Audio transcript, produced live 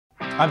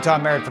I'm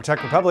Tom Merritt for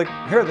Tech Republic.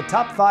 Here are the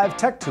top 5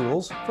 tech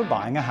tools for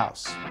buying a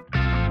house.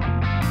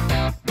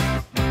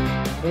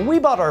 When we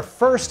bought our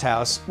first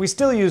house, we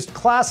still used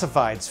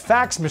classifieds,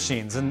 fax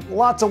machines, and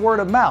lots of word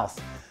of mouth.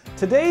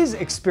 Today's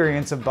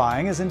experience of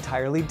buying is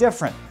entirely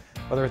different.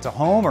 Whether it's a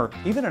home or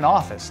even an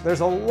office, there's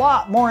a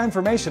lot more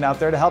information out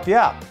there to help you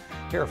out.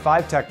 Here are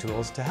 5 tech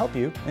tools to help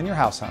you in your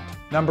house hunt.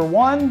 Number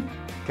 1,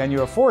 can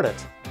you afford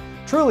it?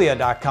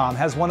 Trulia.com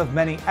has one of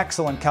many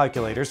excellent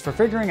calculators for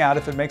figuring out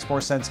if it makes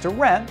more sense to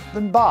rent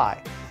than buy.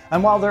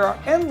 And while there are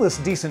endless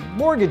decent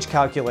mortgage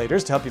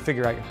calculators to help you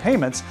figure out your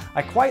payments,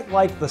 I quite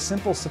like the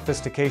simple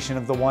sophistication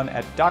of the one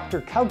at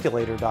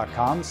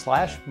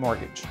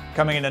drcalculator.com/mortgage.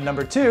 Coming in at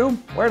number 2,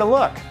 where to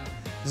look?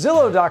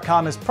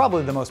 Zillow.com is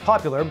probably the most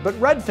popular, but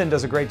Redfin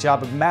does a great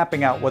job of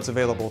mapping out what's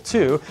available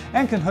too,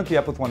 and can hook you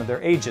up with one of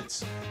their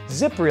agents.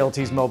 Zip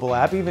Realty's mobile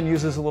app even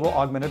uses a little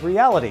augmented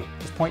reality.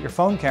 Just point your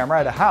phone camera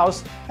at a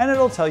house, and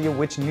it'll tell you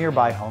which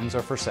nearby homes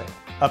are for sale.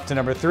 Up to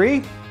number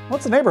 3,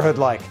 what's the neighborhood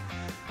like?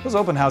 Those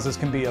open houses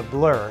can be a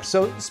blur,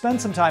 so spend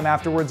some time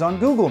afterwards on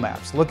Google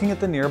Maps, looking at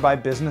the nearby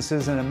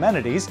businesses and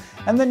amenities,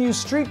 and then use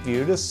Street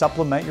View to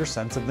supplement your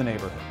sense of the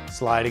neighborhood.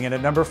 Sliding in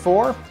at number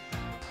 4,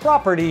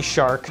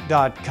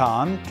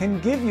 PropertyShark.com can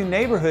give you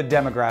neighborhood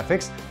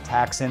demographics,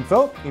 tax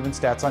info, even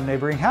stats on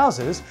neighboring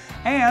houses,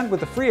 and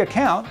with a free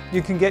account,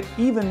 you can get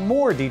even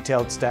more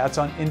detailed stats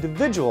on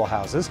individual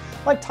houses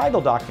like title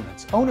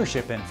documents,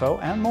 ownership info,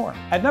 and more.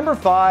 At number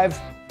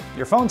 5,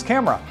 your phone's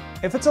camera.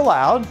 If it's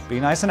allowed, be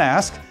nice and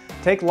ask.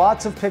 Take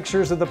lots of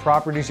pictures of the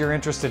properties you're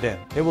interested in.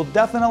 It will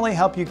definitely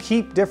help you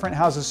keep different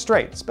houses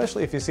straight,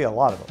 especially if you see a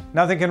lot of them.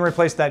 Nothing can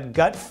replace that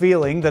gut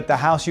feeling that the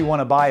house you want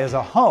to buy is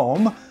a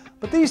home,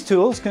 but these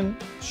tools can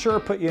sure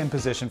put you in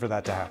position for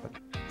that to happen.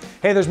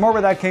 Hey, there's more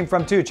where that came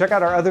from too. Check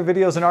out our other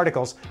videos and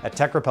articles at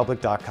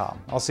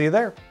techrepublic.com. I'll see you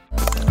there.